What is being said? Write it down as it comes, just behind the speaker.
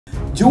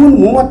June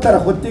 30ರ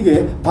ಹೊತ್ತಿಗೆ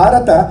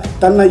ಭಾರತ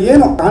ತನ್ನ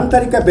ಏನು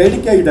ಆಂತರಿಕ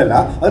ಬೇಡಿಕೆ ಇದೆಯಲ್ಲ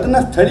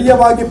ಅದನ್ನು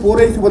ಸ್ಥಳೀಯವಾಗಿ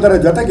ಪೂರೈಸುವುದರ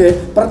ಜೊತೆಗೆ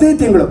ಪ್ರತಿ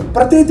ತಿಂಗಳು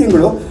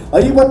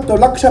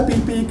 50 ಲಕ್ಷ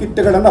PPE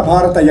ಕಿಟ್ಗಳನ್ನು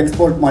ಭಾರತ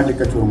ಎಕ್ಸ್ಪೋರ್ಟ್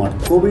ಮಾಡಲಿಕ್ಕೆ ಶುರು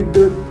ಮಾಡಿತು. ಕೋವಿಡ್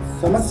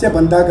ಸಮಸ್ಯೆ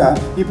ಬಂದಾಗ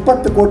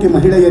 20 ಕೋಟಿ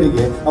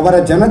ಮಹಿಳೆಯರಿಗೆ ಅವರ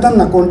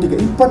ಜನಧನ್ ಅಕೌಂಟಿಗೆ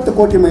 20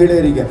 ಕೋಟಿ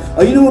ಮಹಿಳೆಯರಿಗೆ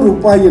 500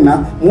 ರೂಪಾಯಿನ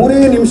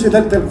 3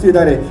 ನಿಮಿಷದಲ್ಲಿ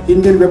ತಲುಪಿಸಿದ್ದಾರೆ.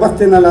 ಹಿಂದಿನ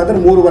ವ್ಯವಸ್ಥೆನಲ್ಲಾದರೆ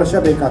 3 ವರ್ಷ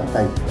ಬೇಕಾಗ್ತಾ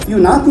ಇತ್ತು.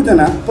 ಇವು 4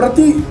 ಜನ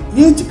ಪ್ರತಿ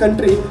each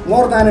country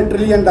more than $1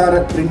 trillion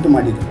print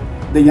ಮಾಡಿದೆ.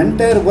 The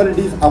entire world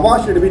is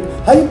ಅವಾಶ್ಡ್ with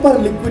hyper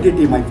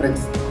liquidity my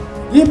friends.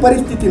 ಈ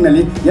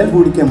ಪರಿಸ್ಥಿತಿನಲ್ಲಿ ಎಲ್ಲಿ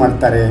ಹೂಡಿಕೆ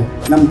ಮಾಡ್ತಾರೆ?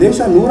 ನಮ್ಮ ದೇಶ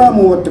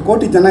 130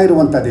 ಕೋಟಿ ಜನ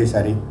ಇರುವಂಥ ದೇಶ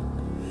ರೀ.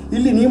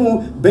 ಇಲ್ಲಿ ನೀವು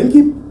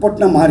ಬೆಂಕಿ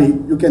ಪೊಟ್ಟಣ ಮಾರಿ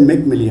ಯು ಕ್ಯಾನ್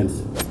ಮೇಕ್ ಮಿಲಿಯನ್ಸ್.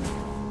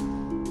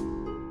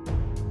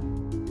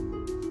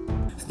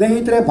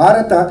 ಸ್ನೇಹಿತರೆ,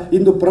 ಭಾರತ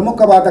ಇಂದು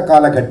ಪ್ರಮುಖವಾದ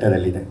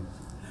ಕಾಲಘಟ್ಟದಲ್ಲಿದೆ.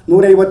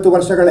 150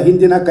 ವರ್ಷಗಳ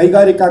ಹಿಂದಿನ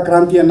ಕೈಗಾರಿಕಾ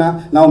ಕ್ರಾಂತಿಯನ್ನು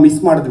ನಾವು ಮಿಸ್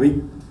ಮಾಡಿದ್ವಿ.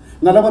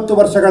 40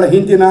 ವರ್ಷಗಳ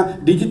ಹಿಂದಿನ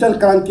ಡಿಜಿಟಲ್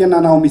ಕ್ರಾಂತಿಯನ್ನು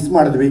ನಾವು ಮಿಸ್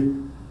ಮಾಡಿದ್ವಿ.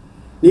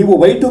 ನೀವು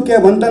Y2K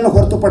ಒಂದನ್ನು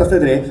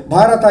ಹೊರತುಪಡಿಸಿದ್ರೆ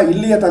ಭಾರತ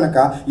ಇಲ್ಲಿಯ ತನಕ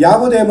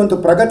ಯಾವುದೇ ಒಂದು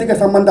ಪ್ರಗತಿಗೆ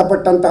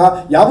ಸಂಬಂಧಪಟ್ಟಂತಹ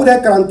ಯಾವುದೇ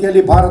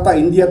ಕ್ರಾಂತಿಯಲ್ಲಿ ಭಾರತ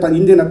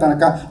ಇಂದಿನ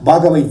ತನಕ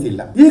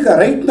ಭಾಗವಹಿಸಿಲ್ಲ. ಈಗ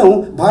ರೈಟ್ ನಾವು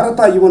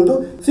ಭಾರತ ಈ ಒಂದು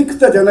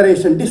 6th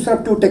ಜನರೇಷನ್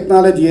ಡಿಸ್ರಪ್ಟಿವ್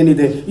ಟೆಕ್ನಾಲಜಿ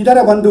ಏನಿದೆ ಇದರ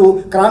ಒಂದು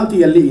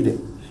ಕ್ರಾಂತಿಯಲ್ಲಿ ಇದೆ.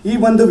 ಈ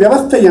ಒಂದು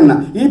ವ್ಯವಸ್ಥೆಯನ್ನು,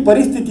 ಈ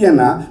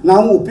ಪರಿಸ್ಥಿತಿಯನ್ನು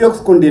ನಾವು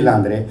ಉಪಯೋಗಿಸ್ಕೊಂಡಿಲ್ಲ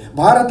ಅಂದರೆ,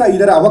 ಭಾರತ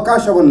ಇದರ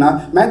ಅವಕಾಶವನ್ನು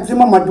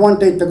ಮ್ಯಾಕ್ಸಿಮಮ್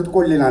ಅಡ್ವಾಂಟೇಜ್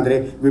ತೆಗೆದುಕೊಳ್ಳಲಿಲ್ಲ ಅಂದರೆ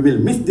we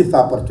will miss this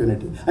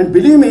opportunity. And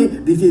believe me,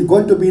 this is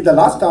going to B the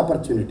last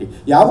opportunity.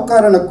 ಯಾವ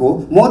ಕಾರಣಕ್ಕೂ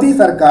ಮೋದಿ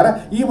ಸರ್ಕಾರ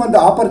ಈ ಒಂದು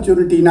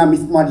ಆಪರ್ಚುನಿಟಿನ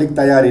ಮಿಸ್ ಮಾಡಲಿಕ್ಕೆ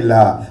ತಯಾರಿಲ್ಲ.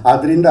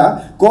 ಆದ್ದರಿಂದ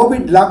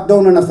ಕೋವಿಡ್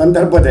ಲಾಕ್ಡೌನ್ನ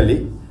ಸಂದರ್ಭದಲ್ಲಿ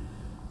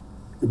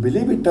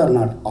believe it R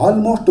not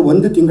almost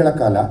 1 ತಿಂಗಳ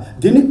ಕಾಲ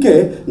ದಿನಕ್ಕೆ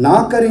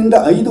 4 ರಿಂದ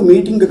 5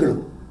 ಮೀಟಿಂಗ್ಗಳು.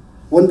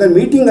 ಒಂದೊಂದು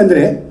ಮೀಟಿಂಗ್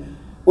ಅಂದರೆ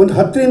ಒಂದು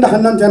 10 ರಿಂದ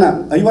 11 ಜನ,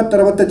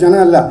 50-60 ಜನ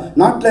ಅಲ್ಲ,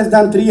 ನಾಟ್ ಲೆಸ್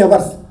ದ್ಯಾನ್ 3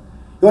 hours.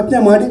 ಯೋಚನೆ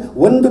ಮಾಡಿ,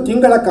 1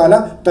 ತಿಂಗಳ ಕಾಲ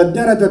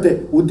ತಜ್ಞರ ಜೊತೆ,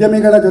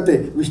 ಉದ್ಯಮಿಗಳ ಜೊತೆ,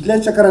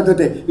 ವಿಶ್ಲೇಷಕರ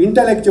ಜೊತೆ,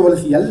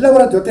 ಇಂಟೆಲೆಕ್ಚುವಲ್ಸ್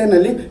ಎಲ್ಲವರ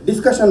ಜೊತೆಯಲ್ಲಿ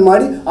ಡಿಸ್ಕಷನ್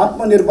ಮಾಡಿ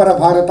ಆತ್ಮನಿರ್ಭರ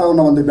ಭಾರತ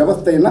ಅನ್ನೋ ಒಂದು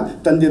ವ್ಯವಸ್ಥೆಯನ್ನು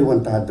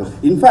ತಂದಿರುವಂತಹದ್ದು.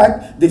 In fact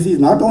this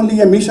is not only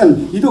A mission,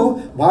 ಇದು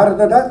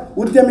ಭಾರತದ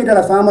ಉದ್ಯಮಿಗಳ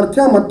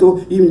ಸಾಮರ್ಥ್ಯ ಮತ್ತು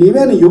ಈ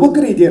ನೀವೇನು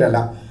ಯುವಕರು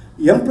ಇದ್ದೀರಲ್ಲ,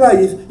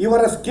 ಎಂಪ್ಲಾಯೀಸ್,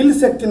 ಇವರ ಸ್ಕಿಲ್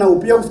ಸೆಟ್ಟಿನ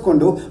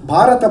ಉಪಯೋಗಿಸ್ಕೊಂಡು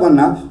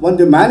ಭಾರತವನ್ನು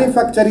ಒಂದು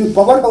ಮ್ಯಾನುಫ್ಯಾಕ್ಚರಿಂಗ್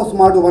ಪವರ್ ಹೌಸ್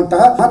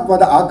ಮಾಡುವಂತಹ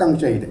ಮಹತ್ವದ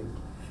ಆಕಾಂಕ್ಷೆ ಇದೆ.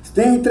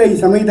 ಸ್ನೇಹಿತರೆ, ಈ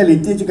ಸಮಯದಲ್ಲಿ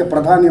ಇತ್ತೀಚೆಗೆ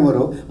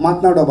ಪ್ರಧಾನಿಯವರು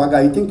ಮಾತನಾಡುವಾಗ,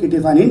 I think it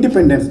is on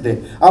independence day,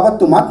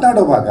 ಆವತ್ತು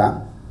ಮಾತನಾಡುವಾಗ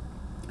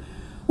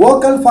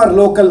ವೋಕಲ್ ಫಾರ್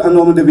ಲೋಕಲ್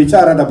ಅನ್ನೋ ಒಂದು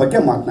ವಿಚಾರದ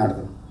ಬಗ್ಗೆ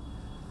ಮಾತನಾಡಿದ್ರು.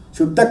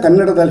 ಶುದ್ಧ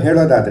ಕನ್ನಡದಲ್ಲಿ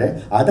ಹೇಳೋದಾದರೆ,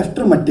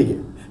 ಆದಷ್ಟರ ಮಟ್ಟಿಗೆ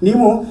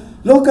ನೀವು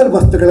ಲೋಕಲ್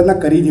ವಸ್ತುಗಳನ್ನು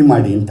ಖರೀದಿ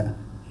ಮಾಡಿ ಅಂತ.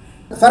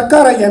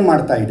 ಸರ್ಕಾರ ಏನು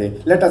ಮಾಡ್ತಾ ಇದೆ?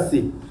 Let us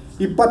see.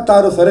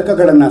 26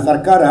 ಸರಕುಗಳನ್ನು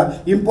ಸರ್ಕಾರ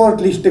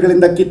ಇಂಪೋರ್ಟ್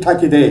ಲಿಸ್ಟ್ಗಳಿಂದ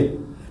ಕಿತ್ತಾಕಿದೆ.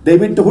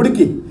 ದಯವಿಟ್ಟು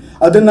ಹುಡುಕಿ,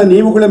 ಅದನ್ನು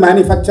ನೀವುಗಳು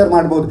ಮ್ಯಾನುಫ್ಯಾಕ್ಚರ್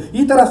ಮಾಡ್ಬೋದು.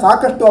 ಈ ಥರ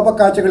ಸಾಕಷ್ಟು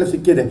ಅವಕಾಶಗಳು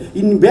ಸಿಕ್ಕಿದೆ.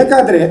 ಇನ್ನು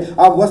ಬೇಕಾದರೆ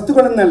ಆ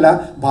ವಸ್ತುಗಳನ್ನೆಲ್ಲ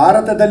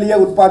ಭಾರತದಲ್ಲಿಯೇ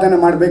ಉತ್ಪಾದನೆ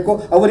ಮಾಡಬೇಕು,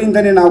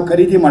 ಅವರಿಂದನೇ ನಾವು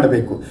ಖರೀದಿ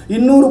ಮಾಡಬೇಕು.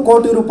 200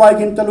 ಕೋಟಿ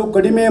ರೂಪಾಯಿಗಿಂತಲೂ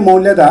ಕಡಿಮೆ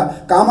ಮೌಲ್ಯದ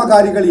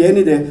ಕಾಮಗಾರಿಗಳು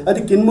ಏನಿದೆ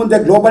ಅದಕ್ಕೆ ಇನ್ನು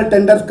ಮುಂದೆ ಗ್ಲೋಬಲ್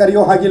ಟೆಂಡರ್ಸ್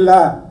ಕರೆಯೋ ಹಾಗಿಲ್ಲ.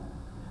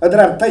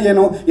 ಅದರ ಅರ್ಥ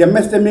ಏನು?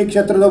 MSME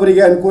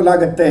ಕ್ಷೇತ್ರದವರಿಗೆ ಅನುಕೂಲ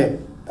ಆಗುತ್ತೆ.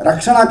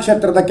 ರಕ್ಷಣಾ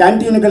ಕ್ಷೇತ್ರದ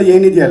ಕ್ಯಾಂಟೀನ್ಗಳು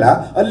ಏನಿದೆಯಲ್ಲ,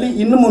 ಅಲ್ಲಿ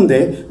ಇನ್ನು ಮುಂದೆ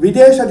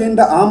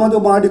ವಿದೇಶದಿಂದ ಆಮದು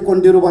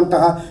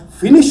ಮಾಡಿಕೊಂಡಿರುವಂತಹ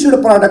ಫಿನಿಶ್ಡ್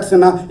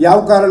ಪ್ರಾಡಕ್ಟ್ಸನ್ನು ಯಾವ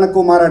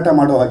ಕಾರಣಕ್ಕೂ ಮಾರಾಟ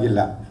ಮಾಡೋ ಹಾಗಿಲ್ಲ.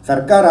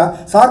 ಸರ್ಕಾರ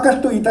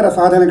ಸಾಕಷ್ಟು ಈ ಥರ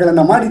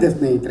ಸಾಧನೆಗಳನ್ನು ಮಾಡಿದೆ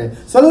ಸ್ನೇಹಿತರೆ.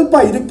 ಸ್ವಲ್ಪ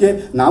ಇದಕ್ಕೆ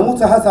ನಾವು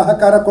ಸಹ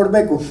ಸಹಕಾರ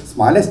ಕೊಡಬೇಕು.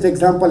 ಸ್ಮಾಲೆಸ್ಟ್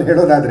ಎಕ್ಸಾಂಪಲ್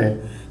ಹೇಳೋದಾದರೆ,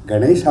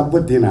 ಗಣೇಶ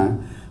ಹಬ್ಬದ ದಿನ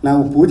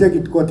ನಾವು ಪೂಜೆಗೆ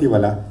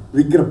ಇಟ್ಕೋತೀವಲ್ಲ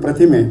ವಿಗ್ರಹ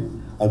ಪ್ರತಿಮೆ,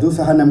 ಅದು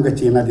ಸಹ ನಮಗೆ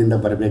ಚೀನಾದಿಂದ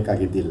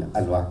ಬರಬೇಕಾಗಿದ್ದಿಲ್ಲ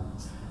ಅಲ್ವಾ?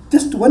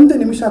 ಜಸ್ಟ್ 1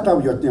 ನಿಮಿಷ ತಾವು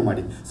ಯೋಚನೆ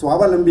ಮಾಡಿ.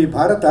 ಸ್ವಾವಲಂಬಿ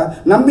ಭಾರತ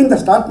ನಮ್ಮಿಂದ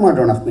ಸ್ಟಾರ್ಟ್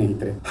ಮಾಡೋಣ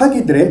ಸ್ನೇಹಿತರೆ.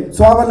 ಹಾಗಿದ್ರೆ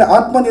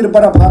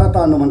ಆತ್ಮನಿರ್ಭರ ಭಾರತ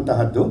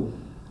ಅನ್ನುವಂತಹದ್ದು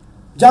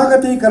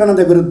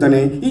ಜಾಗತೀಕರಣದ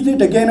ವಿರುದ್ಧನೇ? Is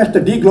it against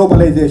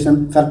ಡಿಗ್ಲೋಬಲೈಸೇಷನ್?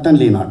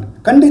 Certainly not.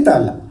 ಖಂಡಿತ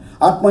ಅಲ್ಲ.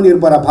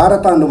 ಆತ್ಮನಿರ್ಭರ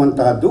ಭಾರತ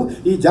ಅನ್ನುವಂತಹದ್ದು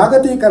ಈ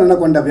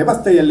ಜಾಗತೀಕರಣಗೊಂಡ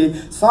ವ್ಯವಸ್ಥೆಯಲ್ಲಿ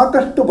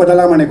ಸಾಕಷ್ಟು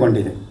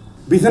ಬದಲಾವಣೆಗೊಂಡಿದೆ.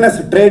 ಬಿಸಿನೆಸ್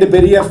ಟ್ರೇಡ್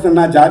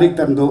ಬೆರಿಯರ್ಸನ್ನು ಜಾರಿಗೆ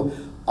ತಂದು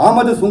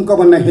ಆಮದು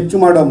ಸುಂಕವನ್ನು ಹೆಚ್ಚು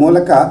ಮಾಡೋ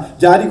ಮೂಲಕ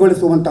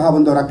ಜಾರಿಗೊಳಿಸುವಂತಹ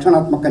ಒಂದು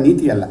ರಕ್ಷಣಾತ್ಮಕ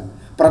ನೀತಿಯಲ್ಲ.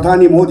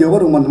 ಪ್ರಧಾನಿ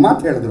ಮೋದಿಯವರು ಒಂದು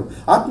ಮಾತು ಹೇಳಿದ್ರು,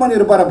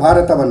 ಆತ್ಮನಿರ್ಭರ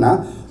ಭಾರತವನ್ನು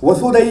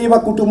ವಸುದೈವ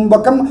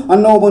ಕುಟುಂಬಕಂ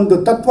ಅನ್ನೋ ಒಂದು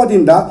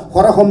ತತ್ವದಿಂದ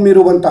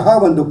ಹೊರಹೊಮ್ಮಿರುವಂತಹ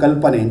ಒಂದು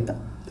ಕಲ್ಪನೆ ಅಂತ.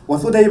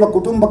 ವಸುದೈವ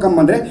ಕುಟುಂಬಕಂ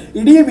ಅಂದರೆ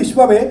ಇಡೀ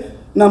ವಿಶ್ವವೇ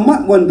ನಮ್ಮ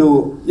ಒಂದು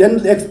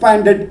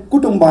ಎಕ್ಸ್ಪ್ಯಾಂಡೆಡ್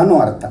ಕುಟುಂಬ ಅನ್ನೋ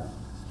ಅರ್ಥ.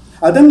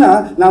 ಅದನ್ನು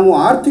ನಾವು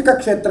ಆರ್ಥಿಕ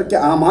ಕ್ಷೇತ್ರಕ್ಕೆ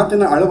ಆ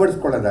ಮಾತನ್ನು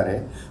ಅಳವಡಿಸ್ಕೊಳ್ಳೋದಾರೆ,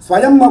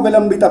 ಸ್ವಯಂ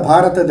ಅವಲಂಬಿತ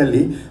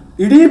ಭಾರತದಲ್ಲಿ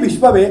ಇಡೀ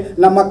ವಿಶ್ವವೇ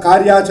ನಮ್ಮ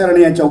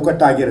ಕಾರ್ಯಾಚರಣೆಯ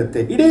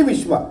ಚೌಕಟ್ಟಾಗಿರುತ್ತೆ. ಇಡೀ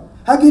ವಿಶ್ವ.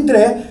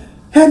 ಹಾಗಿದ್ದರೆ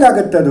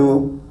ಹೇಗಾಗತ್ತದು?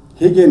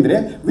 ಹೇಗೆ ಅಂದರೆ,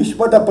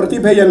 ವಿಶ್ವದ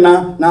ಪ್ರತಿಭೆಯನ್ನು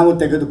ನಾವು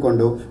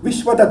ತೆಗೆದುಕೊಂಡು,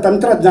 ವಿಶ್ವದ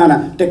ತಂತ್ರಜ್ಞಾನ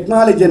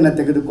ಟೆಕ್ನಾಲಜಿಯನ್ನು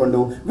ತೆಗೆದುಕೊಂಡು,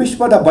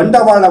 ವಿಶ್ವದ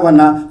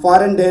ಬಂಡವಾಳವನ್ನು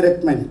ಫಾರಿನ್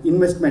ಡೈರೆಕ್ಟ್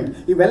ಇನ್ವೆಸ್ಟ್ಮೆಂಟ್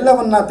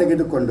ಇವೆಲ್ಲವನ್ನು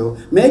ತೆಗೆದುಕೊಂಡು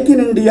ಮೇಕ್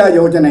ಇನ್ ಇಂಡಿಯಾ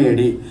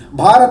ಯೋಜನೆಯಡಿ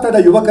ಭಾರತದ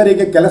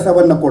ಯುವಕರಿಗೆ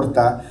ಕೆಲಸವನ್ನು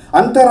ಕೊಡ್ತಾ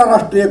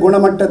ಅಂತಾರಾಷ್ಟ್ರೀಯ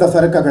ಗುಣಮಟ್ಟದ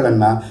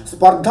ಸರಕುಗಳನ್ನು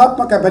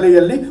ಸ್ಪರ್ಧಾತ್ಮಕ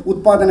ಬೆಲೆಯಲ್ಲಿ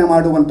ಉತ್ಪಾದನೆ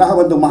ಮಾಡುವಂತಹ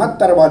ಒಂದು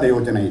ಮಹತ್ತರವಾದ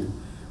ಯೋಜನೆ ಇದು.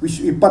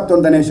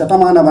 21ನೇ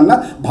ಶತಮಾನವನ್ನು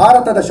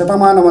ಭಾರತದ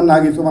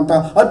ಶತಮಾನವನ್ನಾಗಿಸುವಂಥ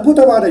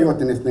ಅದ್ಭುತವಾದ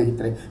ಯೋಚನೆ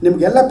ಸ್ನೇಹಿತರೆ.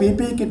 ನಿಮಗೆಲ್ಲ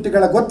PPE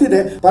ಕಿಟ್ಗಳ ಗೊತ್ತಿದೆ,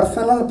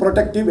 ಪರ್ಸನಲ್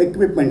ಪ್ರೊಟೆಕ್ಟಿವ್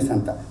ಎಕ್ವಿಪ್ಮೆಂಟ್ಸ್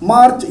ಅಂತ.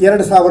 March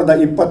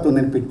 2020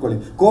 ನೆನಪಿಟ್ಕೊಳ್ಳಿ,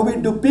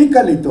 Covid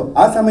ಪೀಕಲ್ಲಿತ್ತು.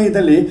 ಆ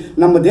ಸಮಯದಲ್ಲಿ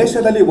ನಮ್ಮ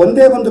ದೇಶದಲ್ಲಿ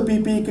ಒಂದೇ ಒಂದು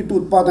PPE ಕಿಟ್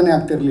ಉತ್ಪಾದನೆ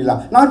ಆಗ್ತಿರಲಿಲ್ಲ.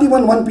 Not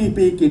even one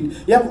PPE kit.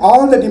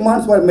 All the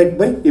demands var met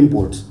by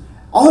imports.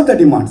 All the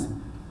demands.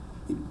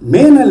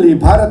 ಮೇನಲ್ಲಿ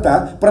ಭಾರತ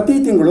ಪ್ರತಿ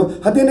ತಿಂಗಳು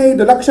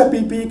 15 ಲಕ್ಷ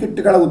PPE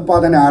ಕಿಟ್ಗಳ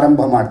ಉತ್ಪಾದನೆ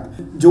ಆರಂಭ ಮಾಡ್ತು.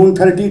 ಜೂನ್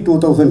 30,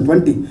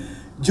 2020.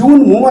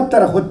 ಜೂನ್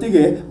 30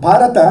 ಹೊತ್ತಿಗೆ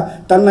ಭಾರತ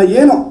ತನ್ನ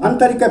ಏನು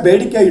ಆಂತರಿಕ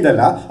ಬೇಡಿಕೆ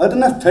ಇದೆಯಲ್ಲ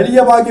ಅದನ್ನು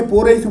ಸ್ಥಳೀಯವಾಗಿ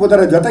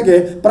ಪೂರೈಸುವುದರ ಜೊತೆಗೆ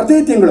ಪ್ರತಿ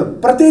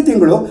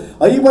ತಿಂಗಳು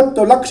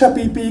 50 ಲಕ್ಷ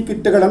PPE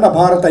ಕಿಟ್ಗಳನ್ನು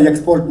ಭಾರತ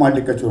ಎಕ್ಸ್ಪೋರ್ಟ್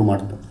ಮಾಡಲಿಕ್ಕೆ ಶುರು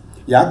ಮಾಡ್ತು.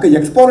 ಯಾಕೆ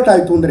ಎಕ್ಸ್ಪೋರ್ಟ್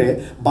ಆಯಿತು ಅಂದರೆ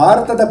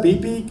ಭಾರತದ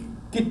PPE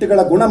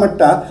ಕಿಟ್ಗಳ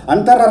ಗುಣಮಟ್ಟ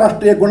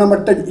ಅಂತಾರಾಷ್ಟ್ರೀಯ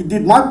ಗುಣಮಟ್ಟ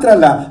ಇದ್ದಿದ್ದು ಮಾತ್ರ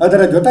ಅಲ್ಲ,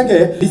 ಅದರ ಜೊತೆಗೆ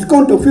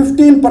ಡಿಸ್ಕೌಂಟು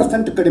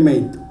 15% ಕಡಿಮೆ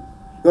ಇತ್ತು.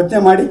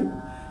 ಯೋಚನೆ ಮಾಡಿ.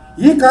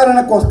 ಈ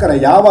ಕಾರಣಕ್ಕೋಸ್ಕರ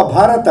ಯಾವ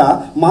ಭಾರತ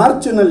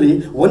ಮಾರ್ಚ್ನಲ್ಲಿ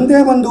ಒಂದೇ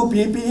ಒಂದು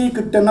PPE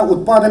ಕಿಟ್ಟನ್ನು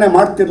ಉತ್ಪಾದನೆ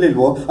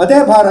ಮಾಡ್ತಿರ್ಲಿಲ್ವೋ ಅದೇ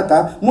ಭಾರತ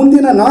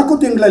ಮುಂದಿನ 4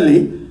 ತಿಂಗಳಲ್ಲಿ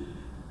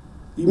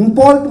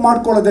ಇಂಪೋರ್ಟ್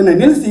ಮಾಡ್ಕೊಳ್ಳೋದನ್ನು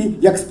ನಿಲ್ಲಿಸಿ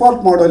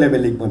ಎಕ್ಸ್ಪೋರ್ಟ್ ಮಾಡೋ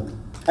ಲೆವೆಲ್ಲಿಗೆ ಬಂತು.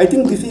 I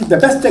think this is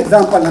the best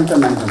example ಅಂತ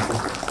ನನಗೆ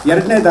ಅನ್ಸುತ್ತೆ.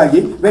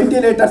 ಎರಡನೇದಾಗಿ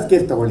ವೆಂಟಿಲೇಟರ್ಸ್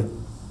ಕೇಸ್ ತಗೊಳ್ಳಿ.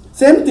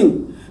 Same thing.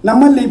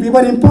 ನಮ್ಮಲ್ಲಿ ವಿ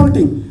ವರ್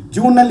ಇಂಪೋರ್ಟಿಂಗ್.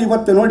 ಜೂನ್ನಲ್ಲಿ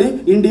ಇವತ್ತು ನೋಡಿ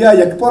ಇಂಡಿಯಾ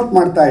ಎಕ್ಸ್ಪೋರ್ಟ್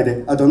ಮಾಡ್ತಾ ಇದೆ.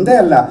 ಅದೊಂದೇ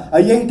ಅಲ್ಲ,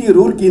 IIT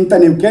ರೂರ್ಕಿ ಅಂತ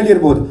ನೀವು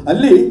ಕೇಳಿರ್ಬೋದು.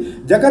 ಅಲ್ಲಿ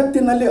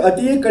ಜಗತ್ತಿನಲ್ಲಿ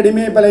ಅತಿ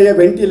ಕಡಿಮೆ ಬೆಲೆಯ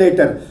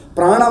ವೆಂಟಿಲೇಟರ್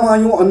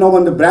ಪ್ರಾಣವಾಯು ಅನ್ನೋ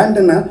ಒಂದು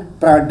ಬ್ರ್ಯಾಂಡನ್ನು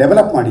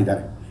ಡೆವಲಪ್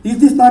ಮಾಡಿದ್ದಾರೆ. Is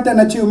this not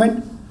an achievement?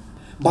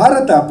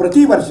 Bharat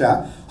ಪ್ರತಿ ವರ್ಷ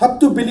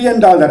 $10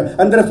 ಬಿಲಿಯನ್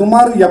ಅಂದರೆ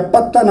ಸುಮಾರು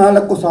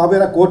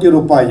 74,000 ಕೋಟಿ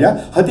ರೂಪಾಯಿಯ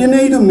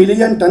 15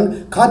 ಮಿಲಿಯನ್ ಟನ್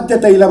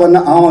ಖಾದ್ಯ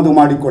ತೈಲವನ್ನು ಆಮದು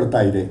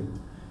ಮಾಡಿಕೊಳ್ತಾ ಇದೆ.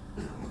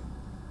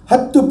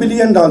 $10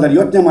 ಬಿಲಿಯನ್.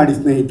 ಯೋಚನೆ ಮಾಡಿ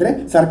ಸ್ನೇಹಿತರೆ.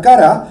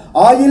 ಸರ್ಕಾರ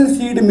ಆಯಿಲ್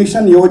ಸೀಡ್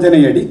ಮಿಷನ್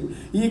ಯೋಜನೆಯಡಿ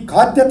ಈ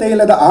ಖಾದ್ಯ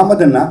ತೈಲದ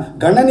ಆಮದನ್ನು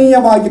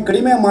ಗಣನೀಯವಾಗಿ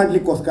ಕಡಿಮೆ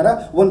ಮಾಡಲಿಕ್ಕೋಸ್ಕರ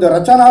ಒಂದು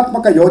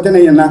ರಚನಾತ್ಮಕ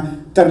ಯೋಜನೆಯನ್ನು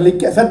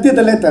ತರಲಿಕ್ಕೆ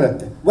ಸದ್ಯದಲ್ಲೇ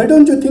ತರುತ್ತೆ. Why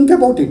don't you think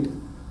about it?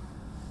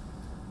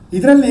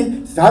 ಇದರಲ್ಲಿ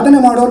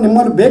ಸಾಧನೆ ಮಾಡೋರು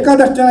ನಿಮ್ಮಲ್ಲಿ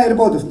ಬೇಕಾದಷ್ಟು ಜನ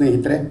ಇರ್ಬೋದು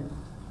ಸ್ನೇಹಿತರೆ.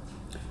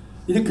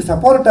 ಇದಕ್ಕೆ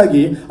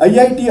ಸಪೋರ್ಟಾಗಿ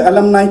IIT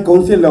ಅಲಮ್ನಾಯ್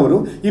ಕೌನ್ಸಿಲ್ ಅವರು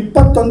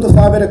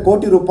 21,000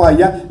 ಕೋಟಿ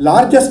ರೂಪಾಯಿಯ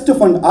ಲಾರ್ಜೆಸ್ಟ್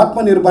ಫಂಡ್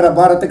ಆತ್ಮನಿರ್ಭರ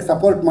ಭಾರತಕ್ಕೆ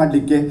ಸಪೋರ್ಟ್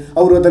ಮಾಡಲಿಕ್ಕೆ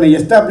ಅವರು ಅದನ್ನು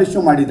ಎಸ್ಟಾಬ್ಲಿಷ್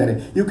ಮಾಡಿದ್ದಾರೆ.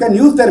 You can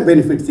use there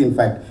benefits.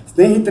 In fact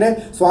ಸ್ನೇಹಿತರೆ,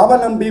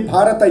 ಸ್ವಾವಲಂಬಿ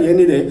ಭಾರತ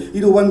ಏನಿದೆ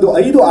ಇದು ಒಂದು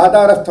 5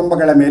 ಆಧಾರ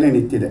ಸ್ತಂಭಗಳ ಮೇಲೆ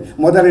ನಿಂತಿದೆ.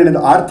 ಮೊದಲನೇದು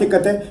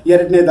ಆರ್ಥಿಕತೆ,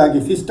 ಎರಡನೇದಾಗಿ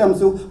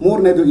ಸಿಸ್ಟಮ್ಸು,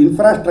 ಮೂರನೇದು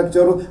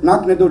ಇನ್ಫ್ರಾಸ್ಟ್ರಕ್ಚರು,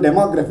 ನಾಲ್ಕನೇದು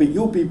ಡೆಮೋಗ್ರಫಿ,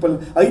 ಯು ಪೀಪಲ್,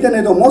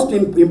 ಐದನೇದು ಮೋಸ್ಟ್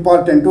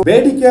ಇಂಪಾರ್ಟೆಂಟು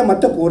ಬೇಡಿಕೆ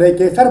ಮತ್ತು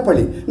ಪೂರೈಕೆ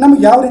ಸರಪಳಿ.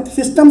 ನಮ್ಗೆ ಯಾವ ರೀತಿ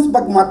ಸಿಸ್ಟಮ್ಸ್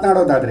ಬಗ್ಗೆ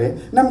ಮಾತನಾಡೋದಾದರೆ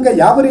ನಮಗೆ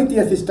ಯಾವ ರೀತಿಯ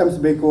ಸಿಸ್ಟಮ್ಸ್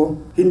ಬೇಕು?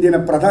 ಹಿಂದಿನ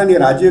ಪ್ರಧಾನಿ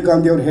ರಾಜೀವ್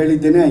ಗಾಂಧಿ ಅವರು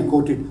ಹೇಳಿದ್ದೇನೆ, ಐ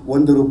ಕೋಟ್ ಇಟ್.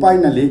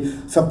 ₹1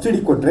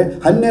 ಸಬ್ಸಿಡಿ ಕೊಟ್ಟರೆ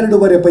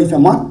 12.5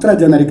 ಪೈಸೆ ಮಾತ್ರ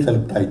ಜನರಿಗೆ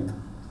ತಲುಪ್ತಾ ಇತ್ತು.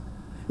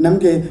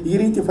 ನಮಗೆ ಈ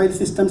ರೀತಿ ಫೈಲ್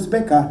ಸಿಸ್ಟಮ್ಸ್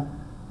ಬೇಕಾ?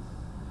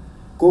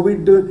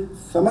 ಕೋವಿಡ್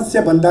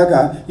ಸಮಸ್ಯೆ ಬಂದಾಗ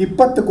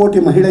 20 ಕೋಟಿ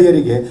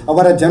ಮಹಿಳೆಯರಿಗೆ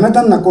ಅವರ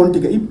ಜನಧನ್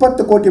ಅಕೌಂಟಿಗೆ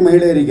 20 ಕೋಟಿ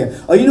ಮಹಿಳೆಯರಿಗೆ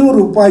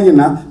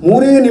 ₹500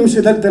 3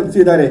 ನಿಮಿಷದಲ್ಲಿ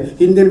ತಲುಪಿಸಿದ್ದಾರೆ.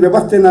 ಹಿಂದಿನ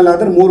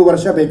ವ್ಯವಸ್ಥೆನಲ್ಲಾದರೆ 3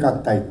 ವರ್ಷ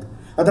ಬೇಕಾಗ್ತಾ ಇತ್ತು.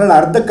 ಅದರಲ್ಲಿ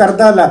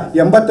ಅರ್ಧಕ್ಕರ್ಧ ಅಲ್ಲ,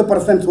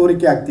 80%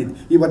 ಸೋರಿಕೆ ಆಗ್ತಿತ್ತು.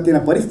 ಇವತ್ತಿನ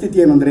ಪರಿಸ್ಥಿತಿ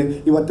ಏನು ಅಂದರೆ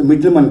ಇವತ್ತು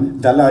ಮಿಡ್ಲ್ಮನ್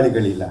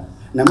ದಲ್ಲಾಳಿಗಳಿಲ್ಲ.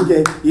 ನಮಗೆ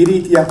ಈ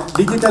ರೀತಿಯ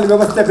ಡಿಜಿಟಲ್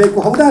ವ್ಯವಸ್ಥೆ ಬೇಕು,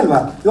 ಹೌದಾ ಅಲ್ವಾ?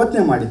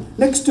 ಯೋಚನೆ ಮಾಡಿ.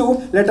 Next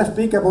let us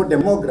speak about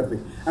demography.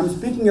 I am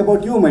speaking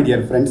about you my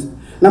dear friends.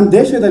 ನಮ್ಮ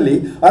ದೇಶದಲ್ಲಿ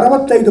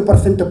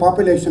 65%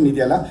 ಪಾಪ್ಯುಲೇಷನ್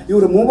ಇದೆಯಲ್ಲ,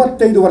 ಇವರು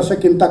 35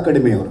 ವರ್ಷಕ್ಕಿಂತ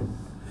ಕಡಿಮೆಯವರು.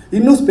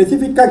 ಇನ್ನೂ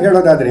ಸ್ಪೆಸಿಫಿಕ್ಕಾಗಿ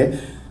ಹೇಳೋದಾದರೆ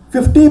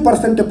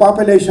 50%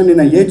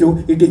 ಪಾಪ್ಯುಲೇಷನ್ನಿನ age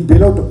it is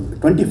below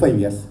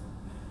 25 years.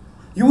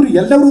 ಇವರು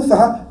ಎಲ್ಲರೂ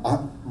ಸಹ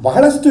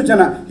ಬಹಳಷ್ಟು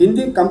ಜನ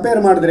ಹಿಂದಿ ಕಂಪೇರ್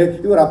ಮಾಡಿದ್ರೆ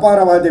ಇವರು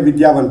ಅಪಾರವಾದ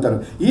ವಿದ್ಯಾವಂತರು.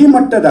 ಈ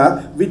ಮಟ್ಟದ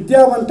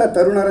ವಿದ್ಯಾವಂತ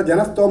ತರುಣರ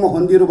ಜನಸ್ತೋಮ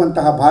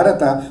ಹೊಂದಿರುವಂತಹ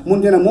ಭಾರತ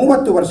ಮುಂದಿನ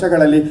 30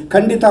 ವರ್ಷಗಳಲ್ಲಿ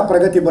ಖಂಡಿತ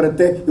ಪ್ರಗತಿ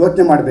ಬರುತ್ತೆ,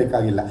 ಯೋಚನೆ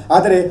ಮಾಡಬೇಕಾಗಿಲ್ಲ.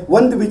 ಆದರೆ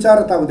ಒಂದು ವಿಚಾರ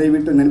ತಾವು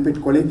ದಯವಿಟ್ಟು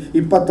ನೆನಪಿಟ್ಕೊಳ್ಳಿ,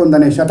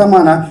 21ನೇ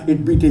ಶತಮಾನ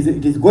it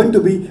is going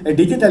to B A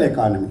digital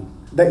economy.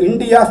 The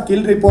India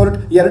skill report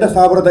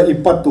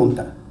 2020 ಅಂತ.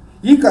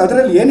 ಈಗ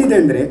ಅದರಲ್ಲಿ ಏನಿದೆ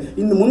ಅಂದರೆ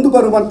ಇನ್ನು ಮುಂದೆ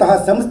ಬರುವಂತಹ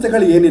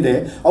ಸಂಸ್ಥೆಗಳು ಏನಿದೆ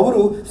ಅವರು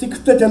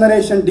 6th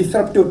generation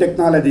disruptive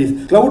technologies,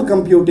 cloud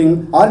computing,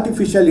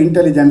 artificial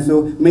intelligence,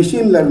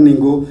 machine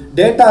learning,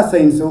 data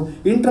science,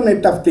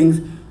 internet of things,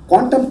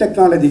 quantum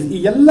technologies ಈ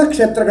ಎಲ್ಲ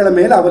ಕ್ಷೇತ್ರಗಳ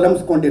ಮೇಲೆ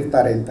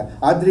ಅವಲಂಬಿಸ್ಕೊಂಡಿರ್ತಾರೆ ಅಂತ.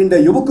 ಆದ್ದರಿಂದ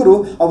ಯುವಕರು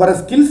ಅವರ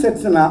ಸ್ಕಿಲ್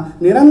ಸೆಟ್ಸನ್ನ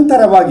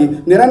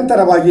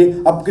ನಿರಂತರವಾಗಿ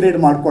ಅಪ್ಗ್ರೇಡ್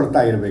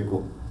ಮಾಡ್ಕೊಳ್ತಾ ಇರಬೇಕು.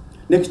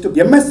 ನೆಕ್ಸ್ಟ್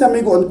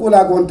MSMEಗೂ ಅನುಕೂಲ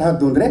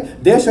ಆಗುವಂತಹದ್ದು ಅಂದರೆ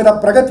ದೇಶದ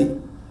ಪ್ರಗತಿ.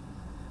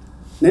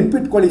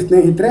 ನೆನ್ಪಿಟ್ಕೊಳ್ಳಿ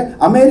ಸ್ನೇಹಿತರೆ,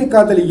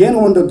 ಅಮೇರಿಕಾದಲ್ಲಿ ಏನು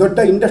ಒಂದು ದೊಡ್ಡ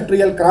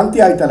ಇಂಡಸ್ಟ್ರಿಯಲ್ ಕ್ರಾಂತಿ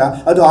ಆಯ್ತಲ್ಲ,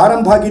 ಅದು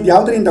ಆರಂಭ ಆಗಿದ್ದು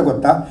ಯಾವುದರಿಂದ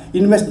ಗೊತ್ತಾ?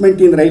 Investment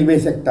in railway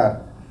sector.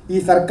 ಈ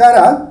ಸರ್ಕಾರ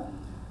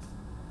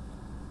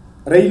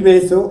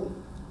ರೈಲ್ವೇಸು,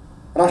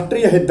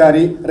 ರಾಷ್ಟ್ರೀಯ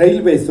ಹೆದ್ದಾರಿ,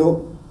 ರೈಲ್ವೇಸು,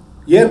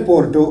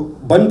 ಏರ್ಪೋರ್ಟು,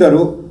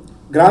 ಬಂದರು,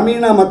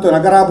 ಗ್ರಾಮೀಣ ಮತ್ತು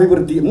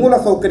ನಗರಾಭಿವೃದ್ಧಿ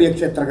ಮೂಲಸೌಕರ್ಯ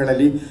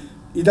ಕ್ಷೇತ್ರಗಳಲ್ಲಿ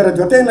ಇದರ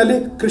ಜೊತೆಯಲ್ಲಿ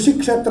ಕೃಷಿ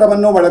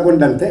ಕ್ಷೇತ್ರವನ್ನು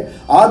ಒಳಗೊಂಡಂತೆ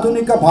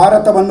ಆಧುನಿಕ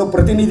ಭಾರತವನ್ನು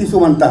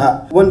ಪ್ರತಿನಿಧಿಸುವಂತಹ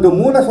ಒಂದು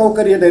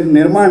ಮೂಲಸೌಕರ್ಯದ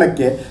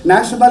ನಿರ್ಮಾಣಕ್ಕೆ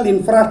ನ್ಯಾಷನಲ್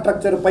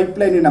ಇನ್ಫ್ರಾಸ್ಟ್ರಕ್ಚರ್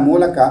ಪೈಪ್ಲೈನಿನ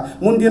ಮೂಲಕ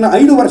ಮುಂದಿನ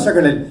 5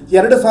 ವರ್ಷಗಳಲ್ಲಿ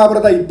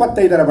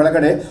 2025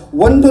 ಒಳಗಡೆ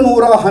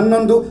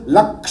 111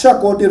 ಲಕ್ಷ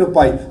ಕೋಟಿ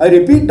ರೂಪಾಯಿ, I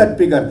repeat that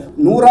figure,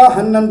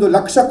 111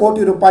 lakh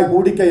ಕೋಟಿ ರೂಪಾಯಿ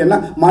ಹೂಡಿಕೆಯನ್ನು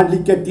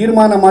ಮಾಡಲಿಕ್ಕೆ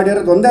ತೀರ್ಮಾನ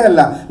ಮಾಡಿರೋದು ಒಂದೇ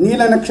ಅಲ್ಲ,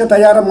 ನೀಲನಕ್ಷೆ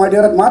ತಯಾರು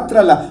ಮಾಡಿರೋದು ಮಾತ್ರ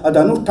ಅಲ್ಲ, ಅದು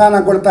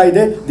ಅನುಷ್ಠಾನಗೊಳ್ತಾ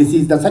ಇದೆ. This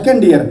is the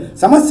second year.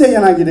 ಸಮಸ್ಯೆ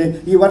ಏನಾಗಿದೆ,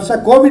 ಈ ವರ್ಷ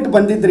ಕೋವಿಡ್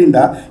ಬಂದಿದ್ದರಿಂದ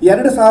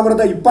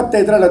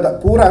 2025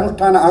 ಪೂರ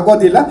ಅನುಷ್ಠಾನ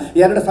ಆಗೋದಿಲ್ಲ,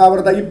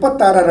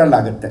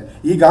 2026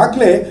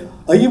 ಈಗಾಗಲೇ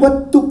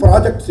 50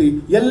 ಪ್ರಾಜೆಕ್ಟ್ಸ್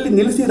ಎಲ್ಲಿ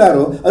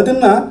ನಿಲ್ಲಿಸಿದಾರೋ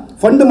ಅದನ್ನು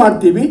ಫಂಡ್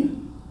ಮಾಡ್ತೀವಿ,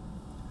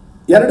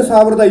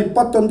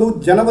 2021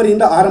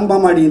 ಜನವರಿಯಿಂದ ಆರಂಭ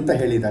ಮಾಡಿ ಅಂತ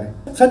ಹೇಳಿದ್ದಾರೆ.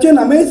 Such N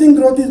amazing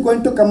growth is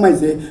going to come. I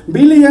say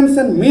billions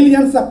and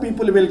millions of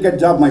people will get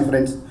job my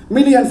friends,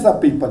 millions of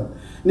people.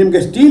 ನಿಮಗೆ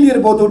ಸ್ಟೀಲ್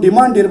ಇರ್ಬೋದು,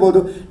 ಡಿಮಾಂಡ್ ಇರ್ಬೋದು,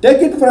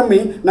 ಟೇಕ್ ಇಟ್ ಫ್ರಮ್ ಮೀ.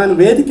 ನಾನು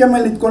ವೇದಿಕೆ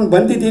ಮೇಲೆ ನಿಂತ್ಕೊಂಡು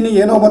ಬಂದಿದ್ದೀನಿ,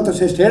 ಏನೋ ಬಂತು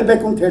ಅಷ್ಟು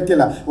ಹೇಳಬೇಕು ಅಂತ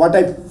ಹೇಳ್ತಿಲ್ಲ. ವಾಟ್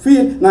ಐ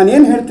ಫೀಲ್, ನಾನು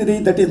ಏನು ಹೇಳ್ತೀನಿ,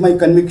 ದಟ್ ಈಸ್ ಮೈ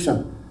ಕನ್ವಿಕ್ಷನ್.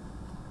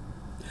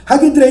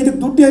 ಹಾಗಿದ್ರೆ ಇದಕ್ಕೆ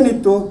ದುಡ್ಡು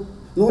ಏನಿತ್ತು?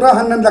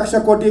 111 ಲಕ್ಷ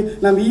ಕೋಟಿ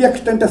ನಾವು ಈ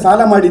ಎಕ್ಸ್ಟೆಂಟ್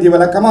ಸಾಲ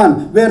ಮಾಡಿದ್ದೀವಲ್ಲ, ಕಮಾನ್,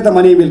 wear the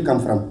money will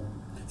come from?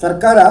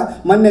 ಸರ್ಕಾರ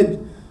ಮೊನ್ನೆ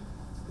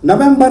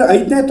ನವೆಂಬರ್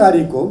 5ನೇ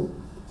ತಾರೀಕು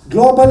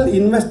ಗ್ಲೋಬಲ್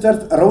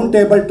ಇನ್ವೆಸ್ಟರ್ಸ್ ರೌಂಡ್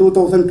ಟೇಬಲ್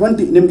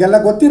 2020 ನಿಮಗೆಲ್ಲ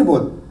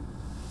ಗೊತ್ತಿರ್ಬೋದು,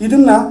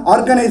 ಇದನ್ನು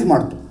ಆರ್ಗನೈಸ್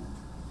ಮಾಡ್ತು.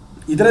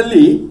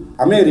 ಇದರಲ್ಲಿ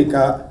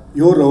America,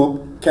 Europe,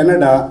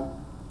 Canada,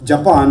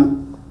 Japan,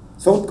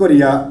 south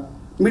Korea,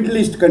 middle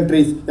East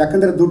countries,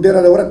 ಯಾಕಂದರೆ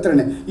ದುಡ್ಡಿರೋದವರ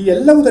ಹತ್ರನೇ, ಈ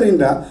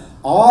ಎಲ್ಲವುದರಿಂದ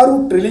 $6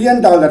 ಟ್ರಿಲಿಯನ್,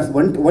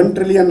 1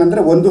 ಟ್ರಿಲಿಯನ್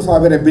ಅಂದರೆ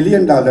 1,000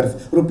 ಬಿಲಿಯನ್ ಡಾಲರ್ಸ್,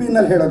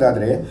 ರುಪೀನಲ್ಲಿ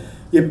ಹೇಳೋದಾದರೆ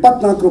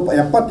 74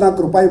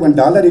 ರೂಪಾಯಿ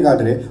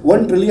 $1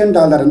 $1 ಟ್ರಿಲಿಯನ್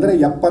ಅಂದರೆ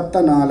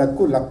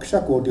 74 ಲಕ್ಷ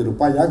ಕೋಟಿ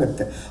ರೂಪಾಯಿ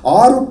ಆಗುತ್ತೆ.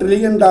 $6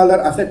 ಟ್ರಿಲಿಯನ್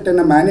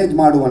ಅಸೆಟ್ಟನ್ನು ಮ್ಯಾನೇಜ್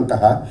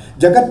ಮಾಡುವಂತಹ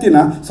ಜಗತ್ತಿನ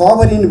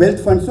ಸಾವರಿನ್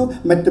ವೆಲ್ತ್ ಫಂಡ್ಸು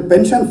ಮತ್ತು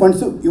ಪೆನ್ಷನ್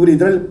ಫಂಡ್ಸು ಇವರು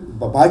ಇದರಲ್ಲಿ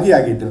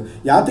ಭಾಗಿಯಾಗಿದ್ದರು.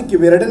 ಯಾತಕ್ಕೆ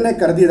ಇವೆರಡನ್ನೇ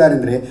ಕರೆದಿದ್ದಾರೆ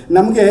ಅಂದರೆ,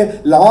 ನಮಗೆ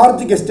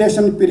ಲಾರ್ಜ್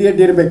ಗೆಸ್ಟೇಷನ್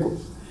ಪೀರಿಯಡ್ ಇರಬೇಕು.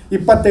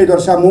 25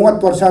 ವರ್ಷ,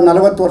 30 ವರ್ಷ,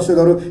 40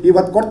 ವರ್ಷದವರು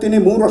ಇವತ್ತು ಕೊಡ್ತೀನಿ,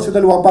 3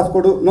 ವರ್ಷದಲ್ಲಿ ವಾಪಸ್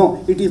ಕೊಡು, no,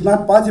 it is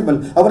not possible.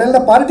 ಅವರೆಲ್ಲ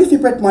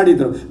ಪಾರ್ಟಿಸಿಪೇಟ್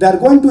ಮಾಡಿದರು. They are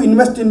going to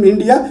invest in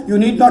India, you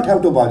need not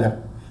have to ಬಾದರ್.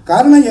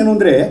 ಕಾರಣ ಏನು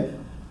ಅಂದರೆ,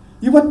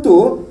 ಇವತ್ತು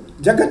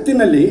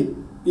ಜಗತ್ತಿನಲ್ಲಿ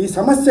ಈ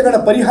ಸಮಸ್ಯೆಗಳ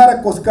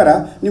ಪರಿಹಾರಕ್ಕೋಸ್ಕರ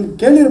ನೀವು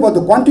ಕೇಳಿರ್ಬೋದು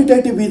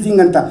ಕ್ವಾಂಟಿಟೇಟಿವ್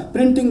ಈಸಿಂಗ್ ಅಂತ,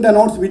 printing the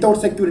notes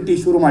without security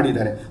ಶುರು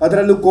ಮಾಡಿದ್ದಾರೆ.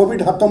 ಅದರಲ್ಲೂ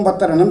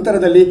ಕೋವಿಡ್-19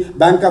 ನಂತರದಲ್ಲಿ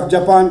bank of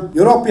Japan,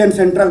 European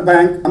central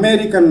bank,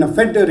 American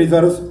Fed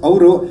reserves,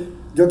 ಅವರು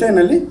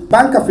ಜೊತೆಯಲ್ಲಿ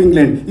ಬ್ಯಾಂಕ್ ಆಫ್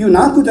ಇಂಗ್ಲೆಂಡ್, ಇವು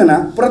 4 ಜನ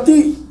ಪ್ರತಿ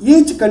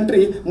each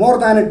country more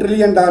than $1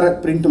 trillion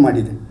print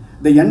ಮಾಡಿದೆ.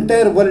 The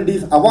entire world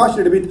is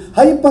ಅವಾಶ್ಡ್ with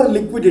hyper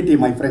liquidity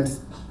my friends.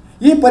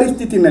 ಈ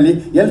ಪರಿಸ್ಥಿತಿನಲ್ಲಿ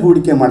ಎಲ್ಲಿ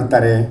ಹೂಡಿಕೆ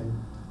ಮಾಡ್ತಾರೆ?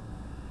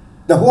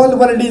 The whole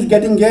world is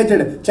getting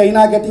aged,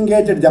 China getting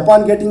aged,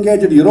 Japan getting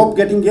aged, Europe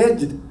getting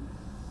aged.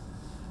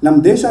 ನಮ್ಮ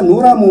ದೇಶ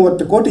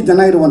 130 ಕೋಟಿ ಜನ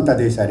ಇರುವಂಥ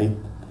ದೇಶ ರೀ.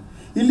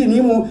 ಇಲ್ಲಿ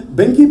ನೀವು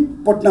ಬೆಂಕಿ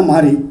ಪೊಟ್ಟಣ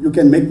ಮಾರಿ ಯು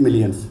ಕ್ಯಾನ್ ಮೇಕ್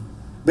ಮಿಲಿಯನ್ಸ್,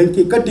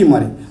 ಬೆಂಕಿ ಕಟ್ಟಿ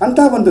ಮಾರಿ ಅಂಥ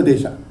ಒಂದು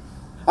ದೇಶ.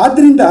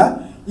 ಆದ್ದರಿಂದ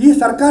ಈ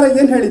ಸರ್ಕಾರ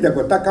ಏನು ಹೇಳಿದೆ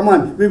ಗೊತ್ತಾ?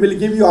 ಕಮಾನ್, we will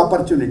give you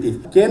opportunities.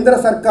 ಕೇಂದ್ರ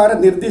ಸರ್ಕಾರ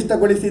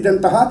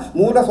ನಿರ್ದಿಷ್ಟಗೊಳಿಸಿದಂತಹ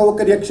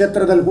ಮೂಲಸೌಕರ್ಯ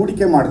ಕ್ಷೇತ್ರದಲ್ಲಿ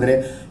ಹೂಡಿಕೆ ಮಾಡಿದ್ರೆ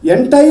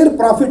entire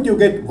profit you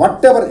get,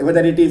 what ever,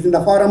 whether it is in the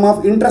form of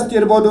interest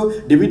ಇರ್ಬೋದು,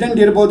 ಡಿವಿಡೆಂಡ್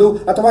ಇರ್ಬೋದು,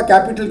 ಅಥವಾ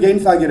ಕ್ಯಾಪಿಟಲ್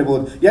ಗೇನ್ಸ್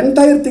ಆಗಿರ್ಬೋದು,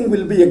 entire thing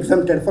will be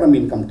exempted from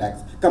income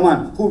tax.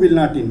 Come on, who will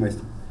not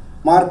invest?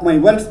 Mark my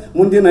words,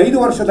 ಮುಂದಿನ 5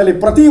 ವರ್ಷದಲ್ಲಿ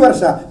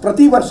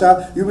ಪ್ರತಿ ವರ್ಷ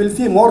you will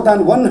see more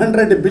than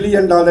 $100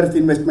 billion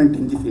investment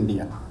in this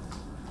India.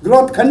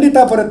 Growth ಖಂಡಿತ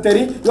ಬರುತ್ತೆ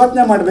ರೀ,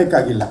 ಯೋಚನೆ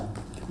ಮಾಡಬೇಕಾಗಿಲ್ಲ.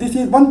 This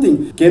is one thing.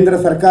 ಕೇಂದ್ರ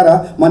ಸರ್ಕಾರ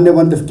ಮೊನ್ನೆ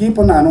ಒಂದು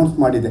ಸ್ಕೀಮನ್ನು ಅನೌನ್ಸ್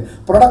ಮಾಡಿದೆ,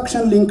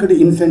 ಪ್ರೊಡಕ್ಷನ್ ಲಿಂಕ್ಡ್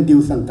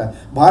ಇನ್ಸೆಂಟಿವ್ಸ್ ಅಂತ.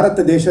 ಭಾರತ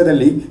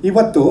ದೇಶದಲ್ಲಿ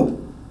ಇವತ್ತು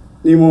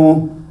ನೀವು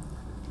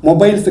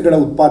ಮೊಬೈಲ್ಸ್ಗಳ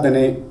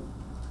ಉತ್ಪಾದನೆ,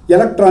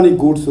 ಎಲೆಕ್ಟ್ರಾನಿಕ್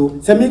ಗೂಡ್ಸು,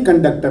 ಸೆಮಿ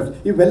ಕಂಡಕ್ಟರ್ಸ್,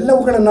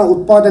 ಇವೆಲ್ಲವುಗಳನ್ನು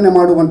ಉತ್ಪಾದನೆ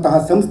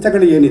ಮಾಡುವಂತಹ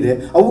ಸಂಸ್ಥೆಗಳು ಏನಿದೆ,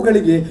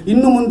 ಅವುಗಳಿಗೆ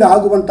ಇನ್ನು ಮುಂದೆ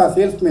ಆಗುವಂಥ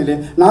ಸೇಲ್ಸ್ ಮೇಲೆ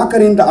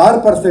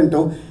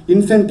 4-6%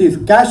 ಇನ್ಸೆಂಟಿವ್ಸ್,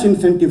 ಕ್ಯಾಶ್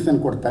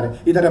ಇನ್ಸೆಂಟಿವ್ಸನ್ನು ಕೊಡ್ತಾರೆ.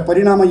 ಇದರ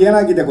ಪರಿಣಾಮ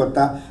ಏನಾಗಿದೆ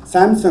ಗೊತ್ತಾ?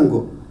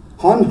 Samsung,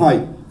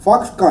 ಹಾನ್ಹಾಯ್,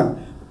 Foxconn,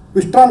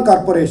 Wistron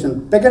corporation,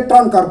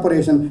 ಪೆಗೆಟ್ರಾನ್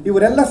corporation,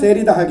 ಇವರೆಲ್ಲ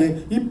ಸೇರಿದ ಹಾಗೆ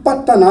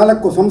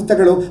 24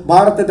 ಸಂಸ್ಥೆಗಳು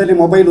ಭಾರತದಲ್ಲಿ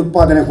ಮೊಬೈಲ್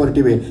ಉತ್ಪಾದನೆ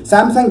ಹೊರಟಿವೆ.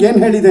 ಸ್ಯಾಮ್ಸಂಗ್ ಏನು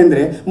ಹೇಳಿದೆ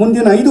ಅಂದರೆ,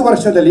 ಮುಂದಿನ 5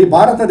 ವರ್ಷದಲ್ಲಿ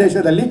ಭಾರತ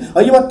ದೇಶದಲ್ಲಿ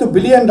 $50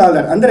 ಬಿಲಿಯನ್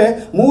ಅಂದರೆ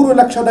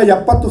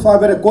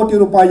 3,70,000 ಕೋಟಿ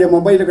ರೂಪಾಯಿಯ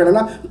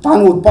ಮೊಬೈಲ್ಗಳನ್ನು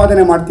ತಾನು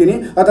ಉತ್ಪಾದನೆ ಮಾಡ್ತೀನಿ,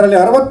 ಅದರಲ್ಲಿ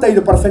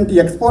 65%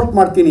 ಎಕ್ಸ್ಪೋರ್ಟ್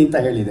ಮಾಡ್ತೀನಿ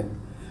ಅಂತ ಹೇಳಿದೆ.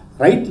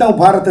 ರೈಟ್ ನಾವು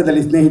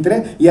ಭಾರತದಲ್ಲಿ ಸ್ನೇಹಿತರೆ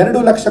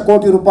 2 ಲಕ್ಷ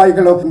ಕೋಟಿ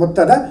ರೂಪಾಯಿಗಳ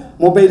ಮೊತ್ತದ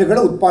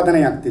ಮೊಬೈಲ್ಗಳು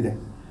ಉತ್ಪಾದನೆಯಾಗ್ತಿದೆ.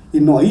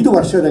 ಇನ್ನು 5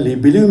 ವರ್ಷದಲ್ಲಿ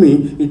believe me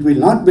it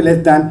will not be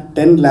less than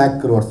 10 lakh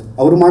crores.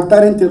 ಅವರು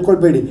ಮಾಡ್ತಾರೆ ಅಂತ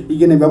ತಿಳ್ಕೊಳ್ಬೇಡಿ.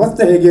 ಈಗಿನ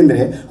ವ್ಯವಸ್ಥೆ ಹೇಗೆ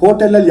ಅಂದರೆ,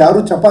 ಹೋಟೆಲಲ್ಲಿ ಯಾರೂ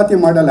ಚಪಾತಿ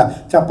ಮಾಡಲ್ಲ,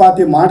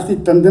 ಚಪಾತಿ ಮಾಡಿಸಿ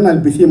ತಂದನ್ನು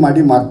ಅಲ್ಲಿ ಬಿಸಿ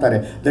ಮಾಡಿ ಮಾರ್ತಾರೆ.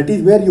 That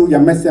is where you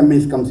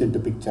MSMEs comes in to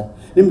picture.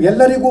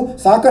 ನಿಮಗೆಲ್ಲರಿಗೂ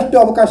ಸಾಕಷ್ಟು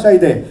ಅವಕಾಶ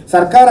ಇದೆ.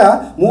 ಸರ್ಕಾರ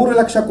 3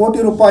 ಲಕ್ಷ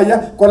ಕೋಟಿ ರೂಪಾಯಿಯ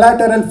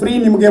ಕೊಲಾಟರಲ್ ಫ್ರೀ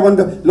ನಿಮಗೆ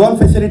ಒಂದು ಲೋನ್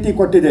ಫೆಸಿಲಿಟಿ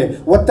ಕೊಟ್ಟಿದೆ.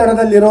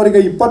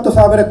 ಒತ್ತಡದಲ್ಲಿರೋರಿಗೆ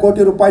 20,000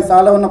 ಕೋಟಿ ರೂಪಾಯಿ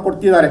ಸಾಲವನ್ನು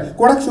ಕೊಡ್ತಿದ್ದಾರೆ,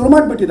 ಕೊಡೋಕ್ಕೆ ಶುರು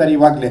ಮಾಡಿಬಿಟ್ಟಿದ್ದಾರೆ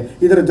ಇವಾಗಲೇ.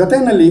 ಇದರ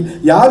ಜೊತೆಯಲ್ಲಿ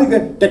ಯಾರಿಗೆ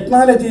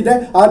ಟೆಕ್ನಾಲಜಿ ಇದೆ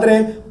ಆದರೆ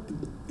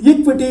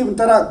ಈಕ್ವಿಟಿ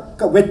ಥರ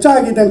ವೆಚ್ಚ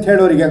ಆಗಿದೆ ಅಂತ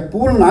ಹೇಳೋರಿಗೆ,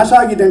 ಪೂರ್ಣ ನಾಶ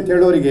ಆಗಿದೆ ಅಂತ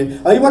ಹೇಳೋರಿಗೆ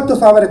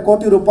 50,000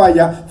 ಕೋಟಿ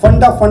ರೂಪಾಯಿಯ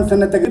ಫಂಡ್ ಆಫ್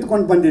ಫಂಡ್ಸನ್ನು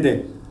ತೆಗೆದುಕೊಂಡು ಬಂದಿದೆ.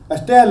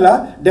 ಅಷ್ಟೇ ಅಲ್ಲ,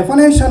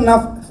 ಡೆಫಿನೇಷನ್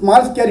ಆಫ್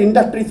ಸ್ಮಾಲ್ ಸ್ಕೇಲ್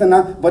ಇಂಡಸ್ಟ್ರೀಸನ್ನು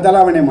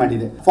ಬದಲಾವಣೆ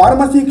ಮಾಡಿದೆ.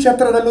 ಫಾರ್ಮಸಿ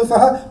ಕ್ಷೇತ್ರದಲ್ಲೂ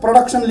ಸಹ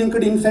ಪ್ರೊಡಕ್ಷನ್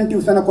ಲಿಂಕ್ಡ್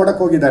ಇನ್ಸೆಂಟಿವ್ಸನ್ನು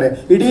ಕೊಡಕ್ಕೆ ಹೋಗಿದ್ದಾರೆ.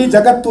 ಇಡೀ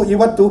ಜಗತ್ತು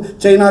ಇವತ್ತು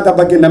ಚೈನಾದ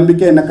ಬಗ್ಗೆ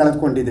ನಂಬಿಕೆಯನ್ನು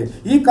ಕಳೆದುಕೊಂಡಿದೆ.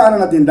 ಈ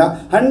ಕಾರಣದಿಂದ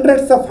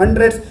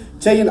ಹಂಡ್ರೆಡ್ಸ್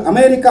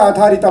ಅಮೆರಿಕ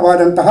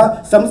ಆಧಾರಿತವಾದಂತಹ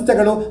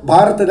ಸಂಸ್ಥೆಗಳು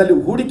ಭಾರತದಲ್ಲಿ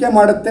ಹೂಡಿಕೆ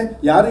ಮಾಡುತ್ತೆ.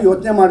 ಯಾರು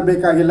ಯೋಚನೆ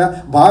ಮಾಡಬೇಕಾಗಿಲ್ಲ.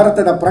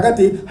 ಭಾರತದ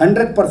ಪ್ರಗತಿ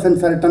 100%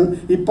 ಸರ್ಟನ್.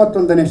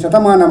 21ನೇ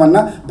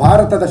ಶತಮಾನವನ್ನು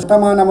ಭಾರತದ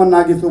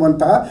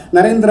ಶತಮಾನವನ್ನಾಗಿಸುವಂತಹ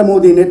ನರೇಂದ್ರ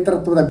ಮೋದಿ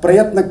ನೇತೃತ್ವದ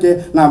ಪ್ರಯತ್ನಕ್ಕೆ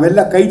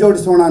ನಾವೆಲ್ಲ ಕೈ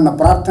ಜೋಡಿಸೋಣ ಅನ್ನೋ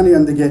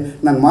ಪ್ರಾರ್ಥನೆಯೊಂದಿಗೆ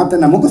ನನ್ನ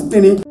ಮಾತನ್ನು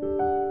ಮುಗಿಸ್ತೀನಿ.